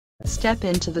Step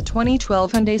into the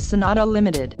 2012 Hyundai Sonata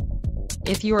Limited.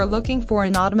 If you are looking for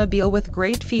an automobile with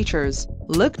great features,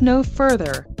 look no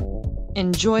further.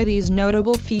 Enjoy these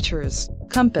notable features: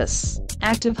 compass,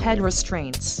 active head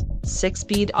restraints,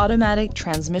 6-speed automatic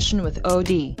transmission with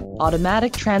OD,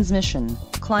 automatic transmission,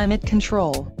 climate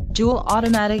control, dual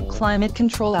automatic climate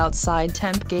control outside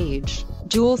temp gauge,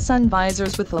 dual sun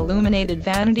visors with illuminated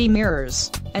vanity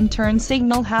mirrors, and turn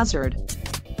signal hazard.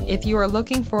 If you are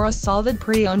looking for a solid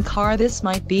pre-owned car, this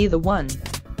might be the one.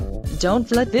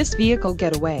 Don't let this vehicle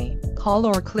get away. Call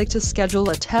or click to schedule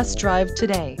a test drive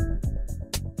today.